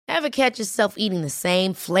Ever catch yourself eating the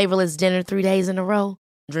same flavorless dinner 3 days in a row?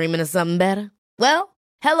 Dreaming of something better? Well,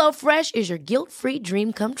 HelloFresh is your guilt-free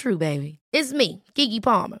dream come true, baby. It's me, Keke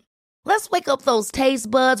Palmer. Let's wake up those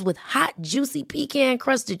taste buds with hot, juicy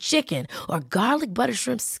pecan-crusted chicken or garlic butter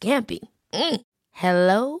shrimp scampi.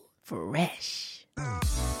 Hello Fresh.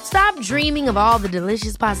 Stop dreaming of all the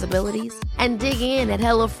delicious possibilities and dig in at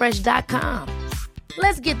HelloFresh.com.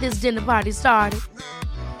 Let's get this dinner party started.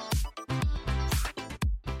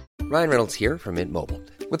 Ryan Reynolds here from Mint Mobile.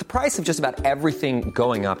 With the price of just about everything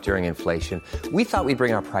going up during inflation, we thought we'd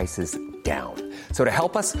bring our prices down. So to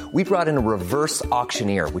help us, we brought in a reverse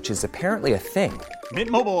auctioneer, which is apparently a thing. Mint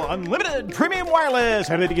Mobile Unlimited Premium Wireless.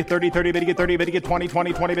 How to get 30, 30, bit to get 30, bit to get 20,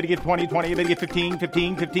 20, 20, bit to get 20, 20, bit to get 15,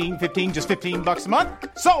 15, 15, 15, just $15 a month?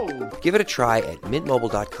 Sold! Give it a try at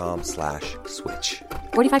mintmobile.com/switch.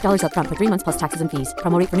 $45 up front for 3 months plus taxes and fees.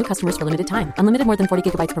 Promo rate for new customers for limited time. Unlimited more than 40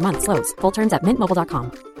 gigabytes per month. Slows full terms at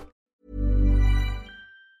mintmobile.com.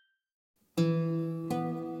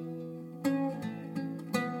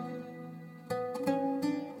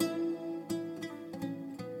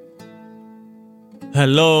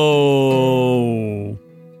 Hello!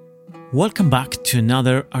 Welcome back to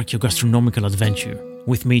another archaeogastronomical adventure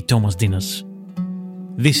with me, Thomas Dinas.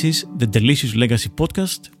 This is the Delicious Legacy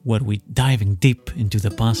podcast, where we're diving deep into the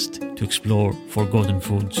past to explore forgotten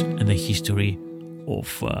foods and the history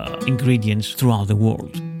of ingredients throughout the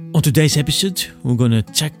world. On today's episode, we're going to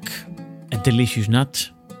check a delicious nut,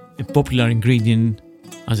 a popular ingredient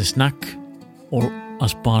as a snack or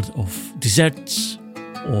as part of desserts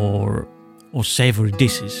or savoury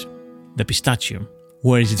dishes, the pistachio.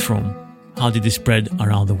 Where is it from? How did it spread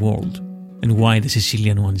around the world? And why the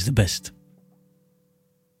Sicilian one is the best?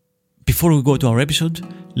 Before we go to our episode,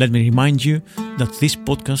 let me remind you that this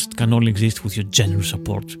podcast can only exist with your generous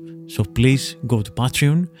support. So please go to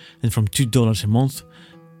Patreon and from $2 a month,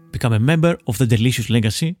 become a member of the Delicious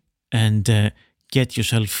Legacy and get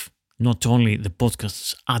yourself not only the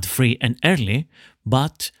podcasts ad-free and early,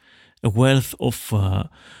 but a wealth of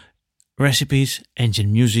recipes,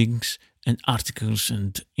 engine musics, and articles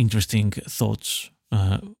and interesting thoughts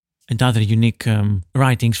and other unique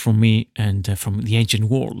writings from me and from the ancient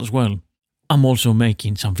world as well. I'm also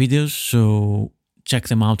making some videos, so check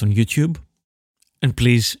them out on YouTube. And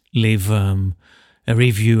please leave a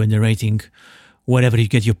review and a rating wherever you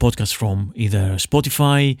get your podcast from, either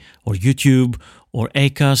Spotify or YouTube or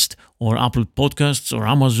Acast or Apple Podcasts or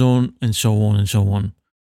Amazon and so on and so on.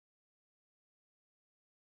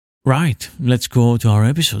 Right, let's go to our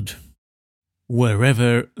episode.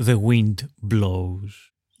 Wherever the wind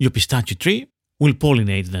blows. Your pistachio tree will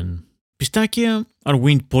pollinate then. Pistachia are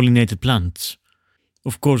wind-pollinated plants.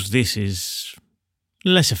 Of course, this is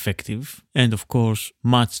less effective and, of course,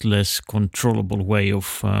 much less controllable way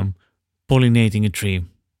of pollinating a tree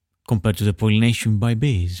compared to the pollination by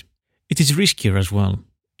bees. It is riskier as well.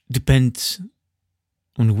 Depends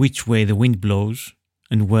on which way the wind blows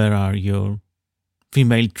and where are your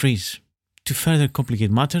female trees. To further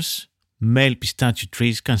complicate matters, male pistachio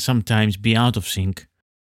trees can sometimes be out of sync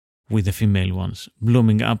with the female ones,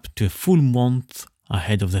 blooming up to a full month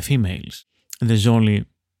ahead of the females. And there's only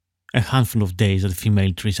a handful of days that the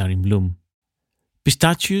female trees are in bloom.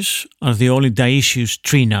 Pistachios are the only dioecious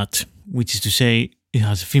tree nut, which is to say it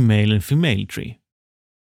has a female and female tree.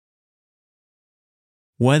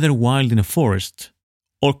 Whether wild in a forest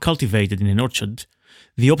or cultivated in an orchard,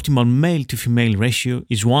 the optimal male to female ratio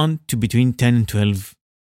is 1 to between 10 and 12.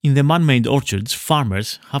 In the man-made orchards,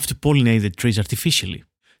 farmers have to pollinate the trees artificially,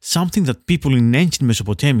 something that people in ancient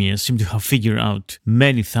Mesopotamia seem to have figured out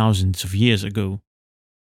many thousands of years ago.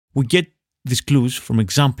 We get these clues from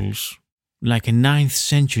examples like a 9th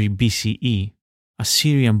century BCE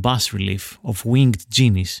Assyrian bas-relief of winged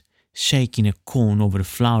genies shaking a cone over a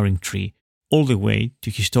flowering tree, all the way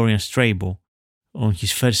to historian Strabo on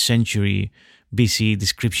his 1st century BCE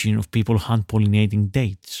description of people hand-pollinating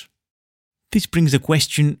dates. This brings the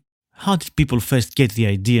question, how did people first get the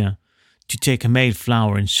idea to take a male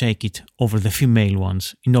flower and shake it over the female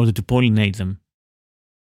ones in order to pollinate them?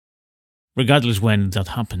 Regardless when that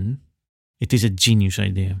happened, it is a genius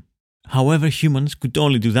idea. However, humans could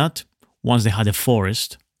only do that once they had a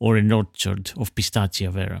forest or an orchard of Pistachia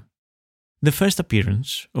vera. The first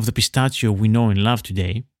appearance of the pistachio we know and love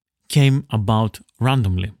today came about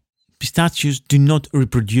randomly. Pistachios do not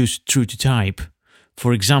reproduce true to type.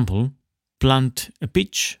 For example, plant a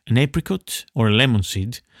peach, an apricot, or a lemon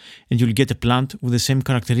seed, and you'll get a plant with the same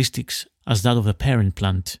characteristics as that of the parent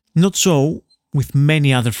plant. Not so with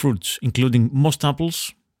many other fruits, including most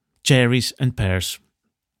apples, cherries, and pears.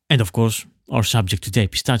 And of course, our subject today,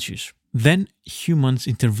 pistachios. Then humans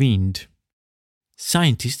intervened.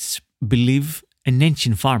 Scientists believe an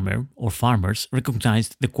ancient farmer or farmers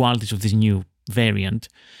recognized the qualities of this new variant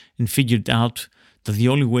and figured out that the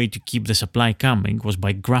only way to keep the supply coming was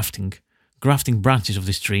by grafting branches of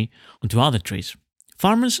this tree onto other trees.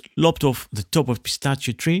 Farmers lopped off the top of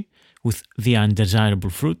pistachio tree with the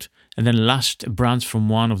undesirable fruit and then lashed a branch from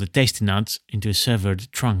one of the tasty nuts into a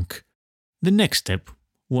severed trunk. The next step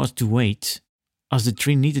was to wait as the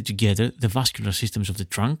tree knitted together the vascular systems of the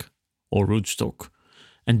trunk, or rootstock,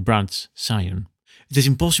 and branch scion. It is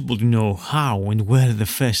impossible to know how and where the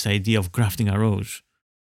first idea of grafting arose.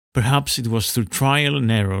 Perhaps it was through trial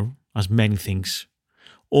and error, as many things,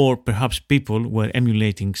 or perhaps people were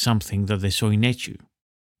emulating something that they saw in nature.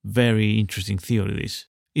 Very interesting theory this.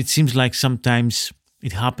 It seems like sometimes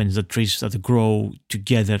it happens that trees that grow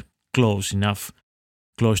together close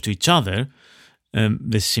to each other,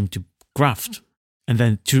 they seem to graft, and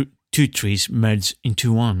then two trees merge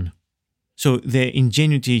into one. So the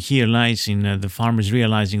ingenuity here lies in the farmers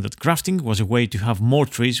realizing that grafting was a way to have more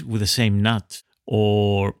trees with the same nut,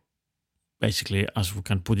 or basically, as we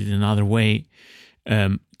can put it another way,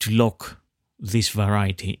 to lock this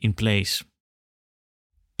variety in place.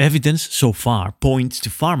 Evidence so far points to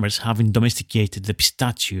farmers having domesticated the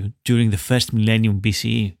pistachio during the first millennium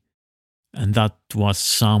BCE, and that was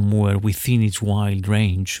somewhere within its wild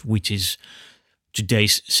range, which is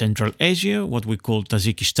today's Central Asia, what we call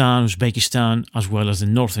Tajikistan, Uzbekistan, as well as the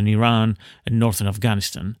northern Iran and northern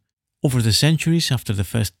Afghanistan. Over the centuries after the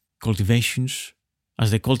first cultivations,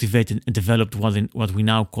 as they cultivated and developed what we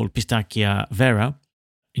now call Pistachia vera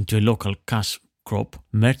into a local cash crop,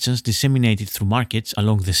 merchants disseminated through markets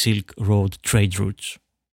along the Silk Road trade routes.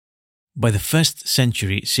 By the 1st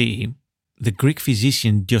century CE, the Greek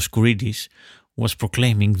physician Dioscurides was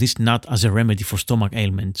proclaiming this nut as a remedy for stomach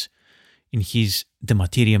ailments in his De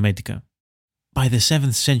Materia Medica. By the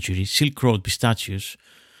 7th century, Silk Road pistachios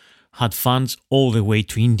had fans all the way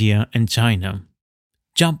to India and China.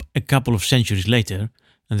 Jump a couple of centuries later,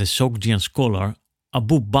 and the Sogdian scholar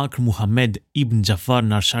Abu Bakr Muhammad ibn Jafar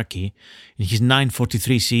Narsaki, in his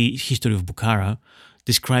 943 CE History of Bukhara,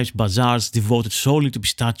 describes bazaars devoted solely to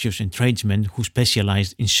pistachios and tradesmen who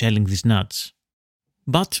specialized in selling these nuts.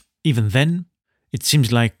 But even then, it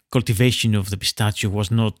seems like cultivation of the pistachio was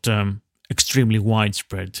not extremely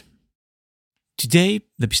widespread. Today,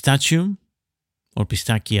 the pistachio, or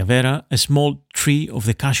Pistachia vera, a small tree of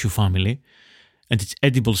the cashew family, and its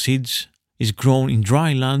edible seeds, is grown in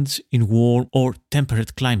dry lands in warm or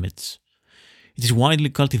temperate climates. It is widely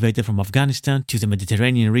cultivated from Afghanistan to the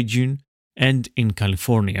Mediterranean region and in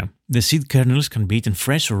California. The seed kernels can be eaten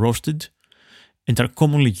fresh or roasted and are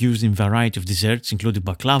commonly used in a variety of desserts including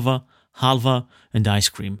baklava, halva and ice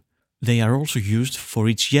cream. They are also used for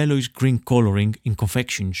its yellowish-green coloring in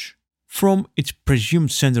confections. From its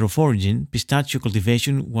presumed center of origin, pistachio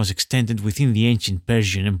cultivation was extended within the ancient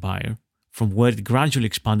Persian Empire, from where it gradually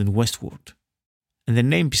expanded westward. And the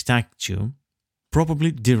name pistachio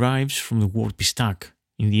probably derives from the word pistak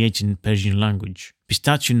in the ancient Persian language.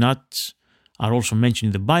 Pistachio nuts are also mentioned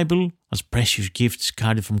in the Bible as precious gifts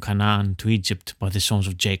carried from Canaan to Egypt by the sons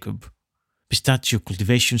of Jacob. Pistachio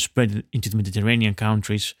cultivation spread into the Mediterranean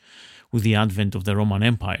countries with the advent of the Roman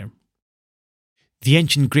Empire. The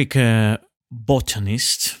ancient Greek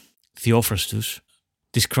botanist Theophrastus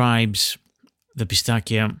describes the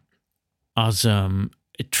pistachia as a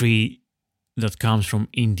tree that comes from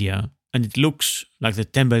India, and it looks like the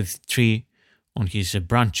tempered tree on his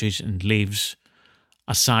branches and leaves,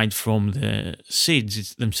 aside from the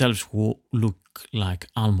seeds themselves who look like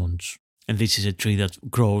almonds. And this is a tree that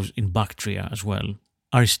grows in Bactria as well.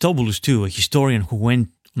 Aristobulus too, a historian who went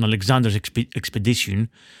on Alexander's expedition,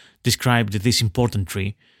 described this important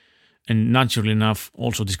tree, and naturally enough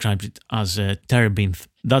also described it as a terebinth.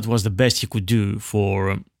 That was the best he could do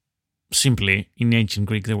for simply, in ancient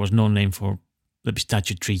Greek, there was no name for the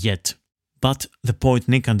pistachio tree yet. But the poet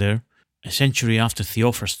Nicander, a century after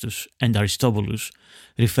Theophrastus and Aristobulus,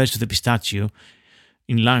 refers to the pistachio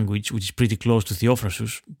in language which is pretty close to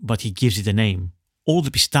Theophrastus, but he gives it a name. All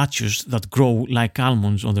the pistachios that grow like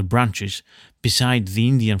almonds on their branches beside the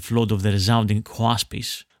Indian flood of the resounding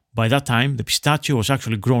Hoaspis. By that time, the pistachio was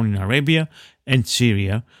actually grown in Arabia and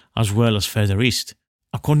Syria, as well as further east.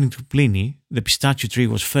 According to Pliny, the pistachio tree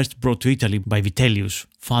was first brought to Italy by Vitellius,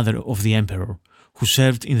 father of the emperor, who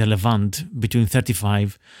served in the Levant between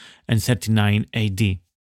 35 and 39 AD.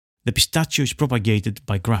 The pistachio is propagated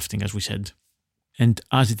by grafting, as we said. And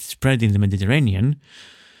as it spread in the Mediterranean,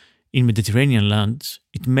 in Mediterranean lands,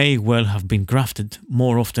 it may well have been grafted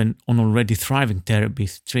more often on already thriving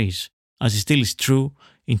terebinth trees, as it still is true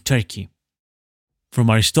in Turkey. From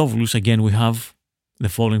Aristobulus, again, we have the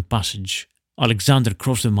following passage. Alexander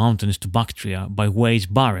crossed the mountains to Bactria by ways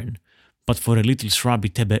barren, but for a little shrubby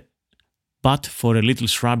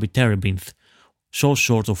terebinth, so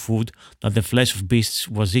short of food that the flesh of beasts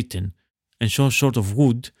was eaten, and so short of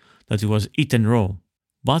wood that it was eaten raw.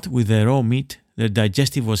 But with the raw meat, the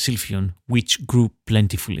digestive was Sylphion, which grew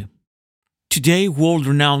plentifully. Today,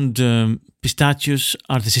 world-renowned pistachios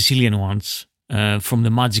are the Sicilian ones, from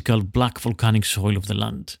the magical black volcanic soil of the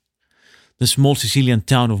land. The small Sicilian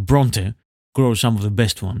town of Bronte grows some of the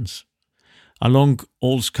best ones. Along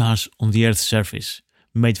old scars on the earth's surface,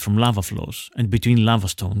 made from lava flows and between lava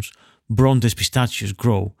stones, Bronte's pistachios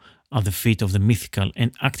grow at the feet of the mythical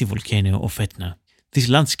and active volcano of Etna. This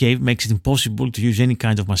landscape makes it impossible to use any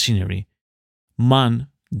kind of machinery. Man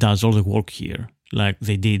does all the work here, like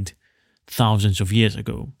they did thousands of years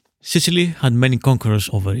ago. Sicily had many conquerors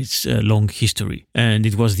over its long history, and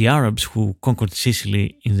it was the Arabs who conquered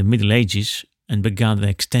Sicily in the Middle Ages and began the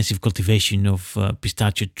extensive cultivation of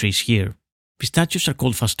pistachio trees here. Pistachios are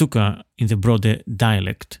called fastuca in the Brode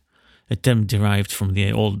dialect, a term derived from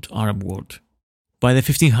the old Arab word. By the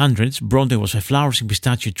 1500s, Bronte was a flourishing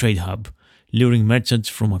pistachio trade hub, luring merchants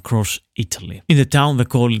from across Italy. In the town they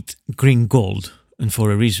call it green gold, and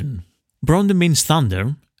for a reason. Bronte means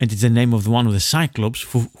thunder, and it's the name of one of the Cyclops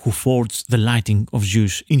who forged the lighting of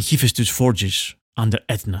Zeus in Hephaestus' forges under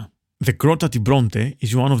Etna. The Grotta di Bronte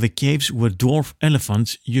is one of the caves where dwarf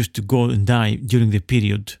elephants used to go and die during the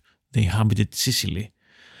period they inhabited Sicily,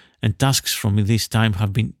 and tusks from this time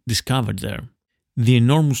have been discovered there. The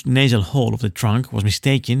enormous nasal hole of the trunk was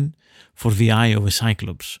mistaken for the eye of a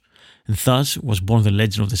Cyclops, and thus was born the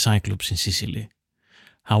legend of the Cyclops in Sicily.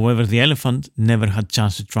 However, the elephant never had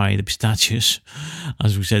chance to try the pistachios.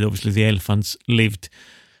 As we said, obviously the elephants lived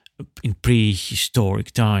in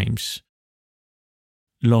prehistoric times,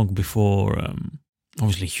 long before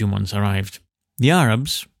obviously humans arrived. The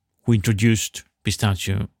Arabs, who introduced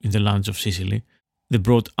pistachio in the lands of Sicily, they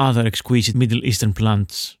brought other exquisite Middle Eastern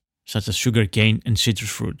plants such as sugarcane and citrus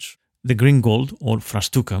fruits. The green gold, or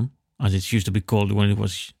frastuca, as it used to be called when it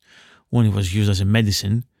was used as a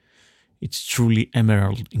medicine, it's truly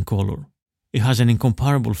emerald in color. It has an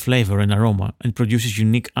incomparable flavor and aroma and produces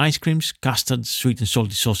unique ice creams, custards, sweet and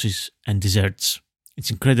salty sauces, and desserts.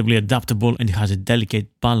 It's incredibly adaptable and it has a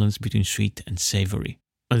delicate balance between sweet and savory.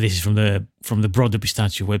 And this is from the broader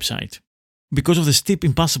pistachio website. Because of the steep,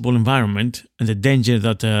 impassable environment and the danger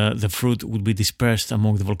that the fruit would be dispersed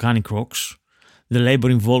among the volcanic rocks, the labor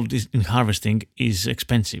involved in harvesting is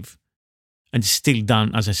expensive and is still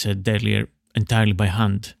done, as I said earlier, entirely by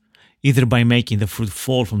hand, either by making the fruit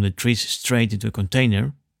fall from the trees straight into a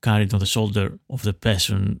container carried on the shoulder of the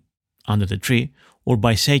person under the tree, or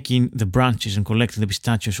by shaking the branches and collecting the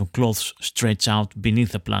pistachios on cloths stretched out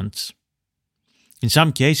beneath the plants. In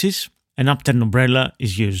some cases, an upturned umbrella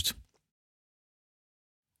is used.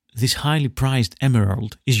 This highly prized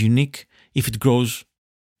emerald is unique if it grows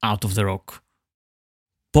out of the rock.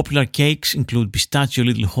 Popular cakes include pistachio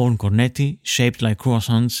little horn cornetti, shaped like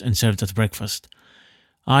croissants and served at breakfast,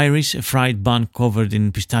 iris, a fried bun covered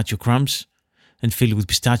in pistachio crumbs and filled with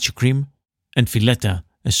pistachio cream, and filetta,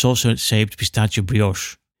 a saucer-shaped pistachio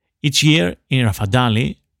brioche. Each year in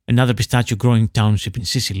Rafadali, another pistachio-growing township in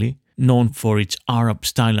Sicily, known for its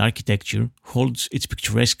Arab-style architecture, holds its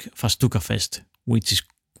picturesque Fastuca Fest, which is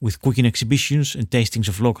with cooking exhibitions and tastings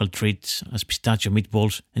of local treats as pistachio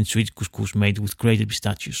meatballs and sweet couscous made with grated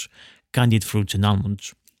pistachios, candied fruits and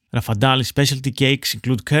almonds. Rafadali specialty cakes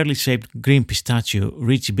include curly-shaped green pistachio,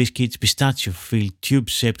 Ricci biscuits, pistachio-filled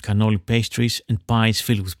tube-shaped cannoli pastries, and pies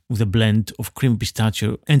filled with a blend of cream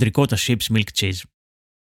pistachio and ricotta chips milk cheese.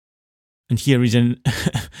 And here is a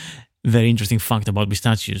very interesting fact about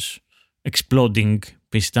pistachios. Exploding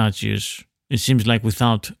pistachios. It seems like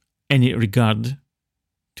without any regard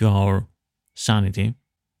to our sanity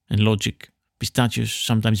and logic, pistachios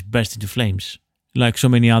sometimes burst into flames. Like so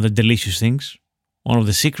many other delicious things, one of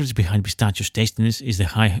the secrets behind pistachio's tastiness is the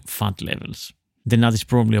high fat levels. The nut is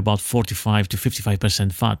probably about 45 to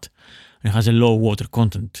 55% fat and has a low water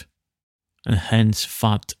content, and hence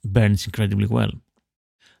fat burns incredibly well.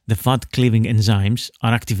 The fat-cleaving enzymes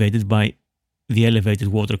are activated by the elevated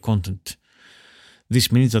water content.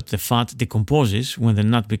 This means that the fat decomposes when the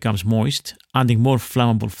nut becomes moist, adding more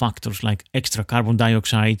flammable factors like extra carbon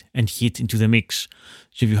dioxide and heat into the mix.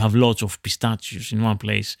 So if you have lots of pistachios in one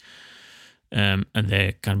place, and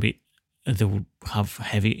they will have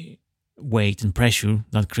heavy weight and pressure,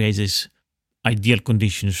 that creates this ideal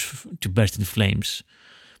conditions to burst into flames.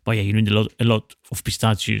 But yeah, you need a lot of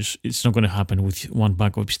pistachios. It's not going to happen with one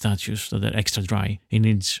bag of pistachios that are extra dry. It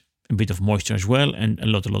needs a bit of moisture as well and a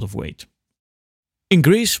lot of weight. In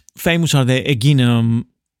Greece, famous are the Aegina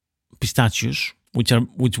pistachios,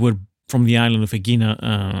 which were from the island of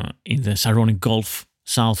Aegina in the Saronic Gulf,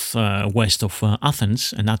 southwest of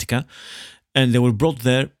Athens and Attica, and they were brought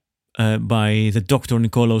there by the Dr.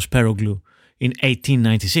 Nikolaos Peroglou in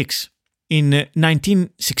 1896. In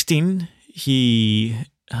 1916, he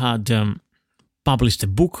had published a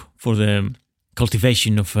book for the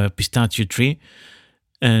cultivation of a pistachio tree,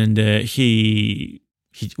 and he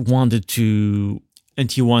wanted to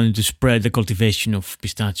spread the cultivation of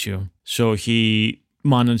pistachio. So he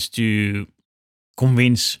managed to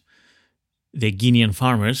convince the Aeginian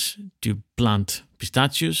farmers to plant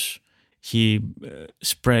pistachios. He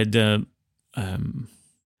spread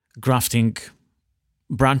grafting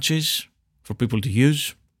branches for people to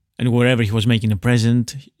use, and wherever he was making a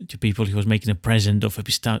present to people, he was making a present of a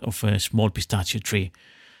small pistachio tree.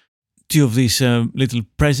 Two of these little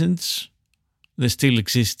presents, they still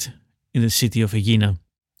exist in the city of Aegina.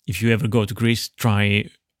 If you ever go to Greece, try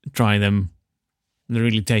them. They're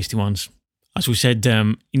really tasty ones. As we said,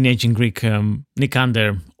 in ancient Greek,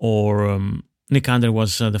 Nicander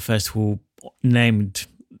was the first who named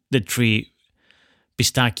the tree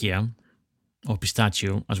Pistachia, or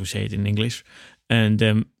pistachio, as we say it in English.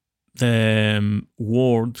 And the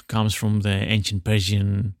word comes from the ancient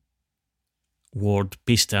Persian word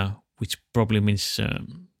pista, which probably means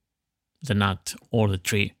the nut or the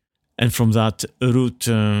tree. And from that root,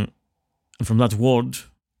 and from that word,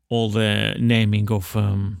 all the naming of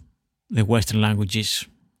the Western languages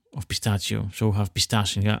of pistachio. So we have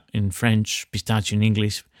pistachio in French, pistachio in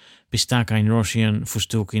English, pistaka in Russian,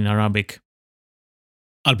 fustuk in Arabic.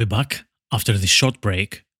 I'll be back after this short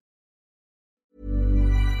break.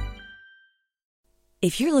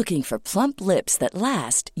 If you're looking for plump lips that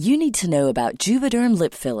last, you need to know about Juvederm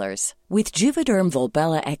lip fillers. With Juvederm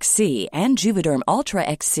Volbella XC and Juvederm Ultra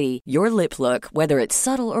XC, your lip look, whether it's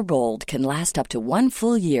subtle or bold, can last up to 1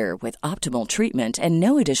 full year with optimal treatment and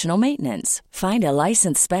no additional maintenance. Find a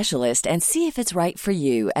licensed specialist and see if it's right for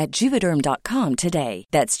you at Juvederm.com today.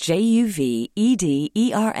 That's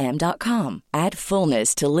JUVEDERM.com. Add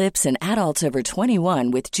fullness to lips in adults over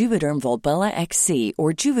 21 with Juvederm Volbella XC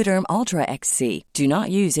or Juvederm Ultra XC. Do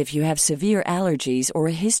not use if you have severe allergies or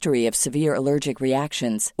a history of severe allergic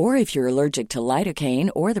reactions, or if you're allergic to lidocaine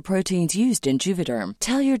or the proteins used in Juvederm.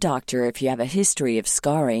 Tell your doctor if you have a history of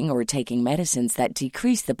scarring or taking medicines that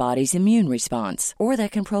decrease the body's immune response or that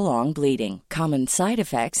can prolong bleeding. Common side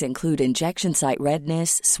effects include injection site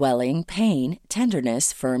redness, swelling, pain,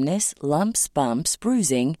 tenderness, firmness, lumps, bumps,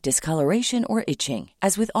 bruising, discoloration, or itching.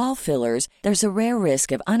 As with all fillers, there's a rare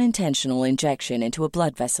risk of unintentional injection into a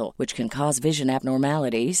blood vessel, which can cause vision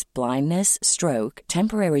abnormalities, blindness, stroke,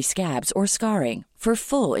 temporary scabs, or scarring. For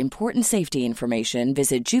full, important safety information,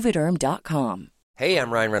 visit Juvederm.com. Hey,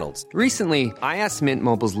 I'm Ryan Reynolds. Recently, I asked Mint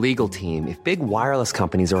Mobile's legal team if big wireless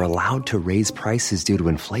companies are allowed to raise prices due to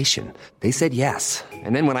inflation. They said yes.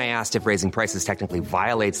 And then when I asked if raising prices technically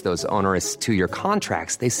violates those onerous 2-year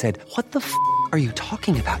contracts, they said, "What the f*** are you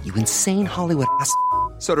talking about, you insane Hollywood ass?"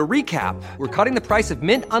 So to recap, we're cutting the price of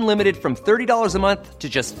Mint Unlimited from $30 a month to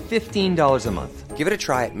just $15 a month. Give it a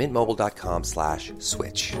try at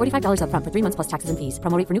mintmobile.com/switch. $45 up front for 3 months plus taxes and fees.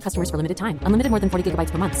 Promo rate for new customers for limited time. Unlimited more than 40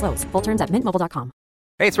 gigabytes per month. Slows full terms at mintmobile.com.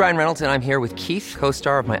 Hey, it's Ryan Reynolds, and I'm here with Keith,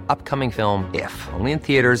 co-star of my upcoming film, If, only in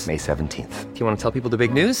theaters May 17th. Do you want to tell people the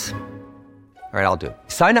big news? All right, I'll do it.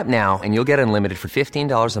 Sign up now and you'll get unlimited for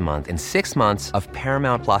 $15 a month and 6 months of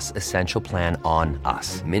Paramount Plus Essential Plan on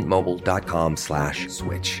us.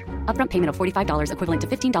 mintmobile.com/switch. Upfront payment of $45 equivalent to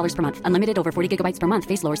 $15 per month. Unlimited over 40 gigabytes per month.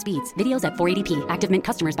 Face lower speeds. Videos at 480p. Active Mint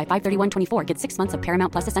customers by 531.24 get 6 months of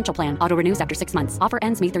Paramount Plus Essential Plan. Auto renews after 6 months. Offer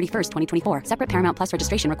ends May 31st, 2024. Separate Paramount Plus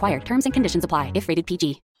registration required. Terms and conditions apply if rated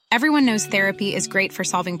PG. Everyone knows therapy is great for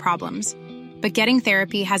solving problems. But getting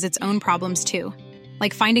therapy has its own problems too.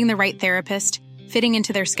 Like finding the right therapist, fitting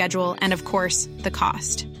into their schedule, and of course, the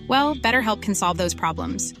cost. Well, BetterHelp can solve those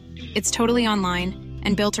problems. It's totally online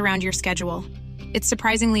and built around your schedule. It's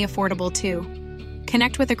surprisingly affordable too.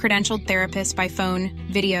 Connect with a credentialed therapist by phone,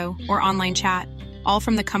 video, or online chat, all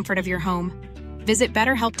from the comfort of your home. Visit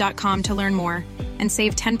BetterHelp.com to learn more and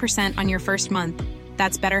save 10% on your first month.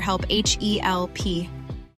 That's BetterHelp, H-E-L-P.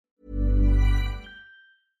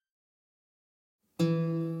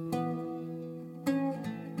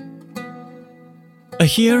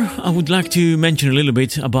 Here, I would like to mention a little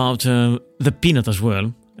bit about the peanut as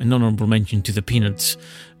well. An honorable mention to the peanuts,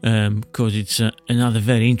 because it's another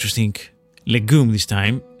very interesting legume this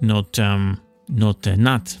time, not a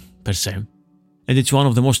nut per se. And it's one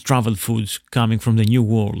of the most traveled foods coming from the New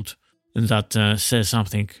World, and that says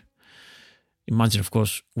something. Imagine, of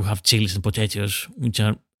course, we have chilies and potatoes, which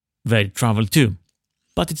are very traveled too.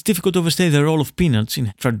 But it's difficult to overstate the role of peanuts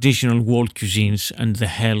in traditional world cuisines and the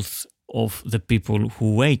health of the people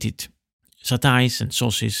who ate it. Satay and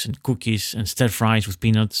sauces and cookies and stir fries with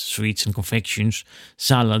peanuts, sweets and confections,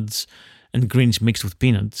 salads and greens mixed with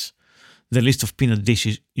peanuts. The list of peanut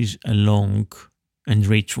dishes is a long and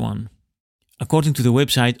rich one. According to the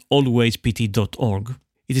website alwayspt.org,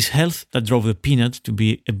 it is health that drove the peanut to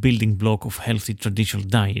be a building block of healthy traditional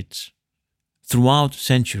diets. Throughout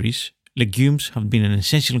centuries, legumes have been an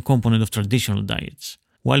essential component of traditional diets.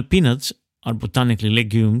 While peanuts are botanically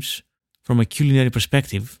legumes, from a culinary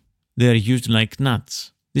perspective, they are used like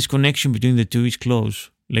nuts. This connection between the two is close.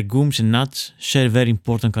 Legumes and nuts share very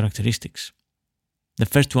important characteristics. The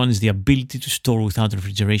first one is the ability to store without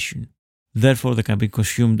refrigeration. Therefore, they can be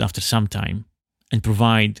consumed after some time and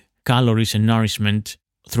provide calories and nourishment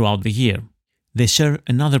throughout the year. They share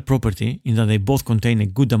another property in that they both contain a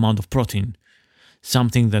good amount of protein,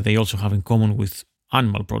 something that they also have in common with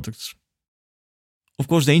animal products. Of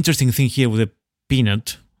course, the interesting thing here with the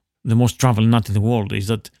peanut, the most traveled nut in the world, is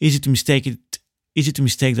that easy to mistake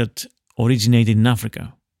that originated in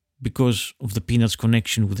Africa because of the peanut's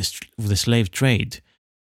connection with the slave trade.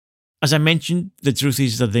 As I mentioned, the truth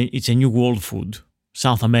is that it's a New World food,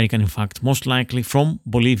 South American in fact, most likely from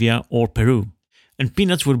Bolivia or Peru. And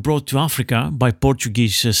peanuts were brought to Africa by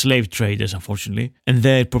Portuguese slave traders, unfortunately, and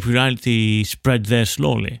their popularity spread there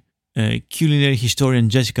slowly. Culinary historian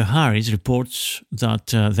Jessica Harris reports that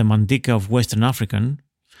the Mandinka of Western African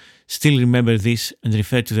still remember this and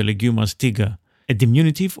refer to the legume as tiga, a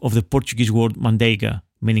diminutive of the Portuguese word manteiga,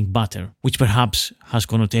 meaning butter, which perhaps has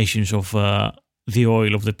connotations of the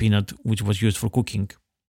oil of the peanut which was used for cooking.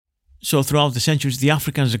 So throughout the centuries, the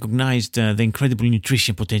Africans recognized the incredible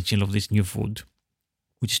nutrition potential of this new food,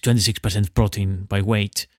 which is 26% protein by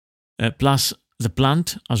weight. Plus, the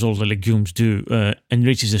plant, as all the legumes do,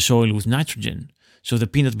 enriches the soil with nitrogen. So the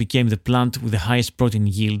peanut became the plant with the highest protein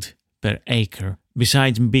yield per acre.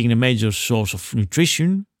 Besides being a major source of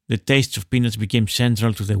nutrition, the taste of peanuts became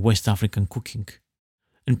central to the West African cooking.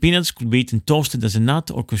 And peanuts could be eaten toasted as a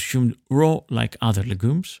nut or consumed raw like other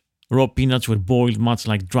legumes. Raw peanuts were boiled much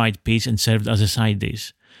like dried peas and served as a side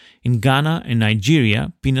dish. In Ghana and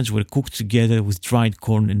Nigeria, peanuts were cooked together with dried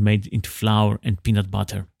corn and made into flour and peanut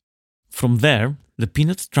butter. From there, the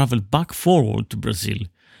peanut traveled back forward to Brazil,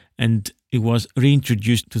 and it was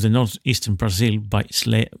reintroduced to the northeastern Brazil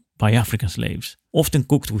by African slaves. Often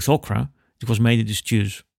cooked with okra, it was made into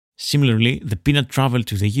stews. Similarly, the peanut traveled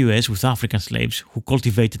to the US with African slaves who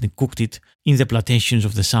cultivated and cooked it in the plantations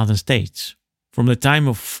of the southern states. From the time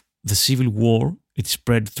of the Civil War, it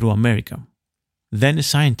spread through America. Then a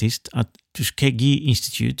scientist at Tuskegee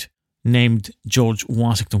Institute named George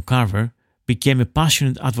Washington Carver became a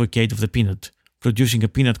passionate advocate of the peanut, producing a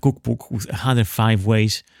peanut cookbook with 105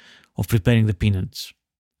 ways of preparing the peanuts.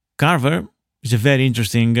 Carver is a very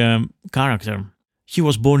interesting character. He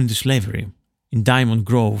was born into slavery in Diamond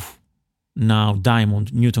Grove, now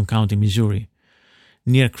Diamond, Newton County, Missouri,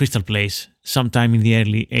 near Crystal Place, sometime in the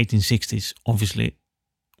early 1860s. Obviously,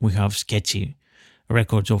 we have sketchy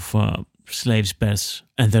records of slaves' births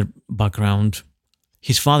and their background.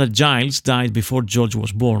 His father Giles died before George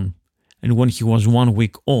was born, and when he was 1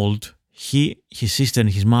 week old, he, his sister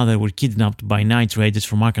and his mother were kidnapped by night raiders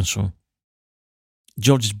from Arkansas.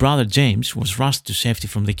 George's brother James was rushed to safety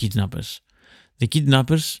from the kidnappers. The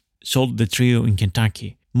kidnappers sold the trio in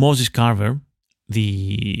Kentucky. Moses Carver,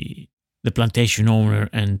 the plantation owner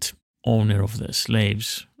and owner of the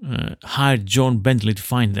slaves, hired John Bentley to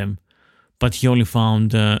find them, but he only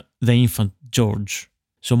found the infant George.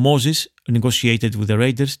 So Moses negotiated with the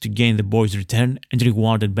raiders to gain the boy's return and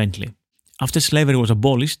rewarded Bentley. After slavery was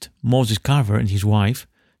abolished, Moses Carver and his wife,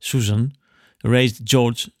 Susan, raised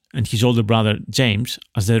George and his older brother James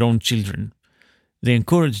as their own children. They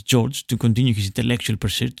encouraged George to continue his intellectual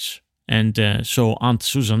pursuits, and so Aunt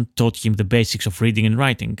Susan taught him the basics of reading and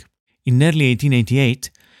writing. In early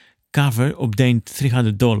 1888, Carver obtained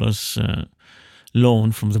 $300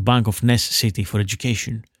 loan from the Bank of Ness City for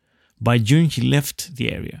education. By June, he left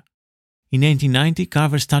the area. In 1890,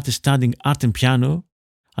 Carver started studying art and piano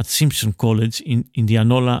at Simpson College in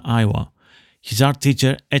Indianola, Iowa. His art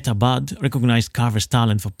teacher, Etta Budd, recognized Carver's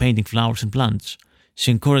talent for painting flowers and plants.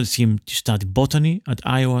 She encouraged him to study botany at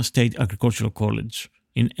Iowa State Agricultural College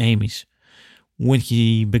in Ames. When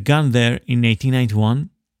he began there in 1891,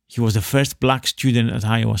 he was the first black student at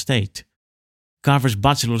Iowa State. Carver's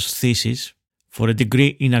bachelor's thesis for a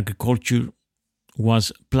degree in agriculture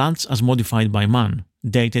was Plants as Modified by Man,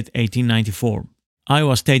 dated 1894.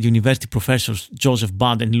 Iowa State University professors Joseph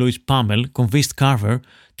Budd and Louis Pummel convinced Carver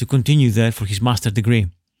to continue there for his master's degree.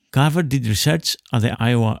 Carver did research at the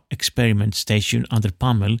Iowa Experiment Station under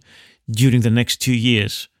Pummel during the next 2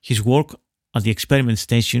 years. His work at the experiment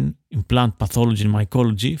station in plant pathology and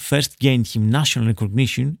mycology first gained him national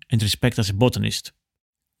recognition and respect as a botanist.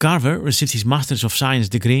 Carver received his Master's of Science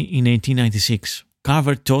degree in 1896.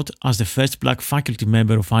 Carver taught as the first black faculty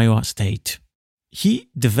member of Iowa State. He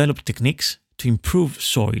developed techniques to improve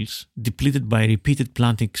soils depleted by repeated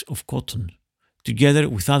plantings of cotton. Together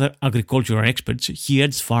with other agricultural experts, he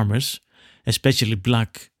urged farmers, especially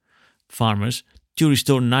black farmers, to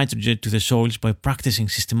restore nitrogen to the soils by practicing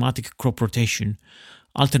systematic crop rotation,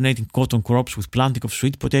 alternating cotton crops with planting of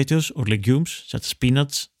sweet potatoes or legumes such as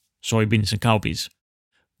peanuts, soybeans and cowpeas.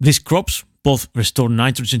 These crops both restored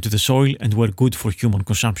nitrogen to the soil and were good for human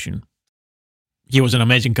consumption. He was an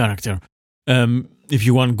amazing character. If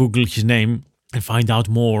you want to Google his name and find out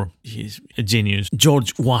more, he's a genius.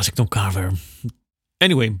 George Washington Carver.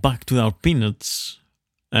 Anyway, back to our peanuts,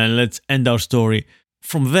 and let's end our story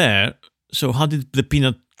from there. So how did the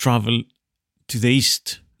peanut travel to the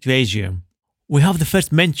east, to Asia? We have the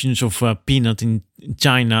first mentions of peanut in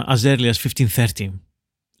China as early as 1530.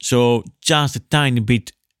 So just a tiny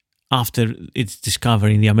bit after its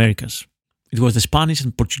discovery in the Americas. It was the Spanish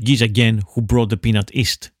and Portuguese again who brought the peanut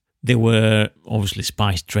east. They were obviously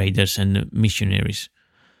spice traders and missionaries.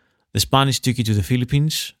 The Spanish took it to the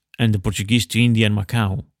Philippines and the Portuguese to India and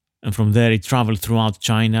Macau. And from there it traveled throughout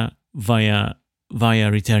China via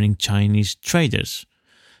returning Chinese traders.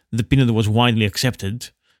 The peanut was widely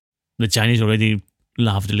accepted. The Chinese already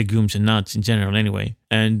loved legumes and nuts in general anyway,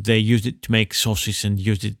 and they used it to make sauces and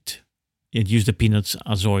used the peanuts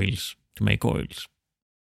as oils, to make oils.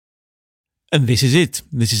 And this is it.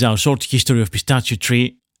 This is our short history of pistachio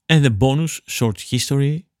tree and the bonus short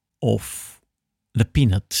history of the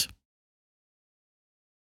peanut.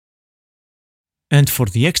 And for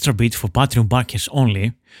the extra bit for Patreon backers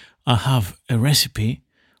only, I have a recipe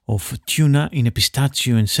of tuna in a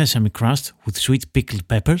pistachio and sesame crust with sweet pickled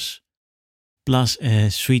peppers, plus a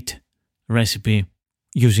sweet recipe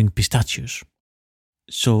using pistachios.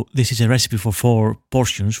 So this is a recipe for 4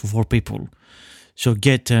 portions for 4 people. So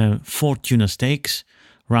get 4 tuna steaks,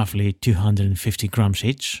 roughly 250 grams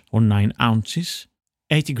each, or 9 ounces,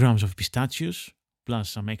 80 grams of pistachios, plus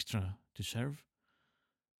some extra to serve.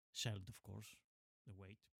 Shelled, of course, the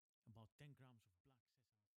weight, about 10 grams of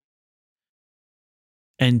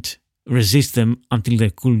black. And resist them until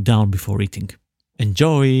they cool down before eating.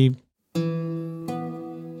 Enjoy!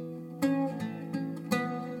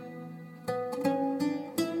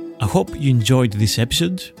 I hope you enjoyed this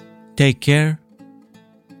episode. Take care,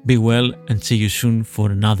 be well, and see you soon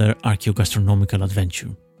for another archaeogastronomical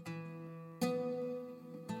adventure.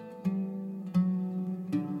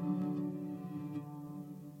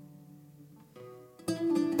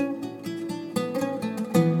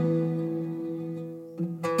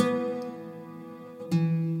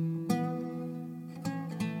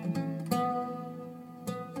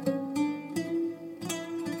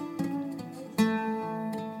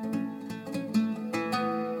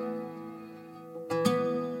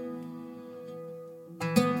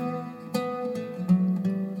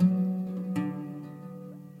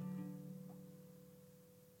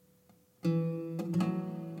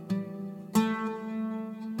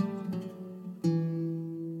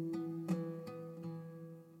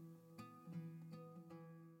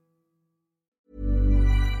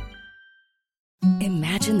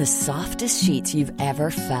 Imagine the softest sheets you've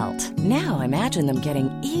ever felt. Now imagine them getting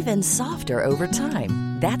even softer over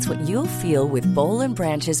time. That's what you'll feel with Boll &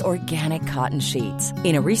 Branch's organic cotton sheets.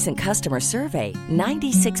 In a recent customer survey,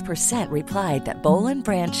 96% replied that Boll &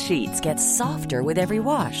 Branch sheets get softer with every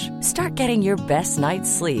wash. Start getting your best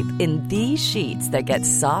night's sleep in these sheets that get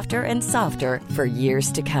softer and softer for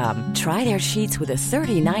years to come. Try their sheets with a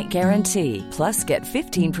 30-night guarantee. Plus, get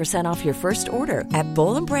 15% off your first order at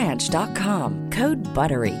bollandbranch.com. Code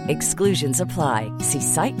BUTTERY. Exclusions apply. See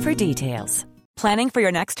site for details. Planning for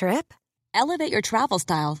your next trip? Elevate your travel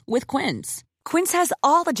style with Quince. Quince has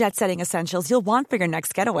all the jet-setting essentials you'll want for your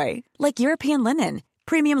next getaway, like European linen,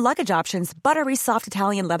 premium luggage options, buttery soft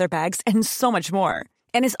Italian leather bags, and so much more.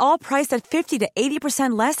 And is all priced at 50 to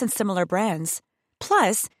 80% less than similar brands.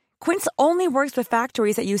 Plus, Quince only works with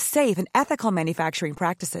factories that use safe and ethical manufacturing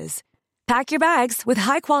practices. Pack your bags with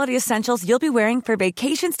high-quality essentials you'll be wearing for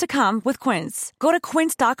vacations to come with Quince. Go to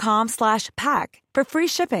quince.com/pack for free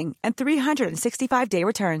shipping and 365-day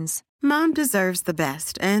returns. Mom deserves the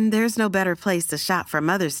best, and there's no better place to shop for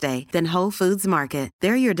Mother's Day than Whole Foods Market.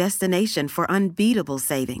 They're your destination for unbeatable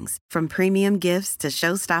savings, from premium gifts to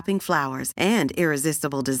show-stopping flowers and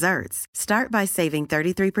irresistible desserts. Start by saving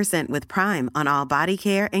 33% with Prime on all body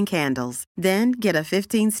care and candles. Then get a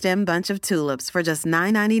 15-stem bunch of tulips for just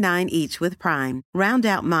 $9.99 each with Prime. Round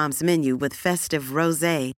out Mom's menu with festive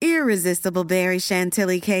rosé, irresistible berry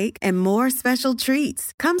chantilly cake, and more special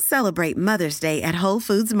treats. Come celebrate Mother's Day at Whole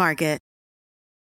Foods Market.